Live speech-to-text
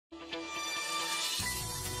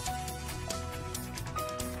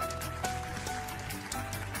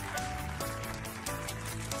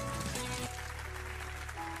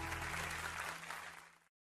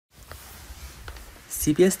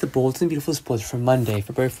CBS The Bold and Beautiful Disclosure from Monday,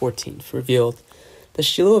 February 14th, revealed that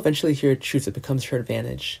Sheila will eventually hear a truth that becomes her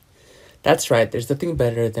advantage. That's right, there's nothing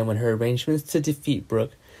better than when her arrangements to defeat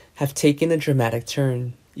Brooke have taken a dramatic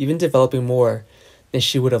turn, even developing more than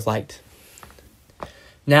she would have liked.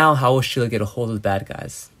 Now, how will Sheila get a hold of the bad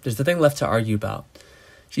guys? There's nothing left to argue about.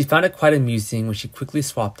 She found it quite amusing when she quickly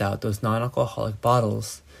swapped out those non-alcoholic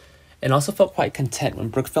bottles, and also felt quite content when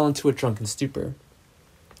Brooke fell into a drunken stupor.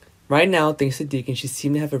 Right now, thanks to Deacon, she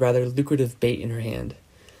seemed to have a rather lucrative bait in her hand.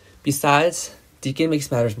 Besides, Deacon makes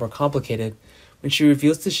matters more complicated when she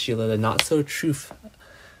reveals to Sheila the not-so-truth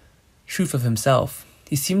of himself.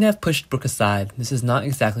 He seemed to have pushed Brooke aside. This is not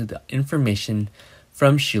exactly the information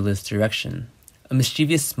from Sheila's direction. A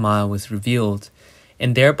mischievous smile was revealed,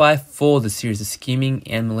 and thereby foiled a series of scheming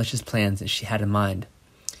and malicious plans that she had in mind.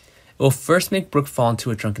 It will first make Brooke fall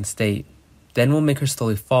into a drunken state, then will make her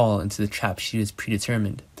slowly fall into the trap she was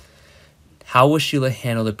predetermined. How will Sheila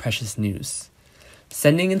handle the precious news?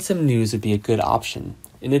 Sending in some news would be a good option.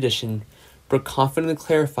 In addition, Brooke confidently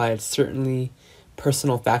clarified certainly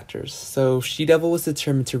personal factors, so She-Devil was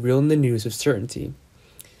determined to reel in the news with certainty.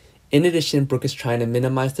 In addition, Brooke is trying to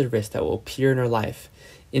minimize the risk that will appear in her life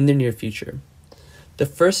in the near future. The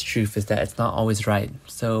first truth is that it's not always right,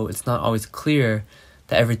 so it's not always clear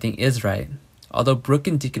that everything is right. Although Brooke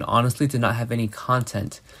and Deacon honestly did not have any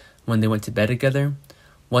content when they went to bed together,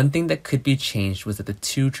 one thing that could be changed was that the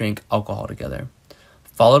two drank alcohol together,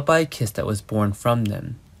 followed by a kiss that was born from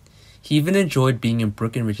them. He even enjoyed being in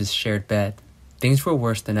Brooke and Rich's shared bed. Things were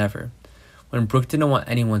worse than ever, when Brooke didn't want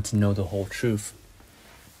anyone to know the whole truth.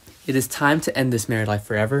 It is time to end this married life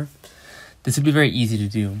forever. This would be very easy to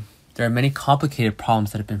do. There are many complicated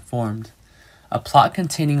problems that have been formed, a plot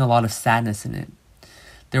containing a lot of sadness in it.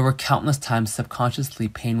 There were countless times subconsciously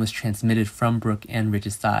pain was transmitted from Brooke and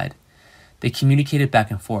Rich's side. They communicated back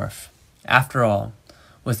and forth. After all,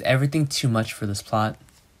 was everything too much for this plot?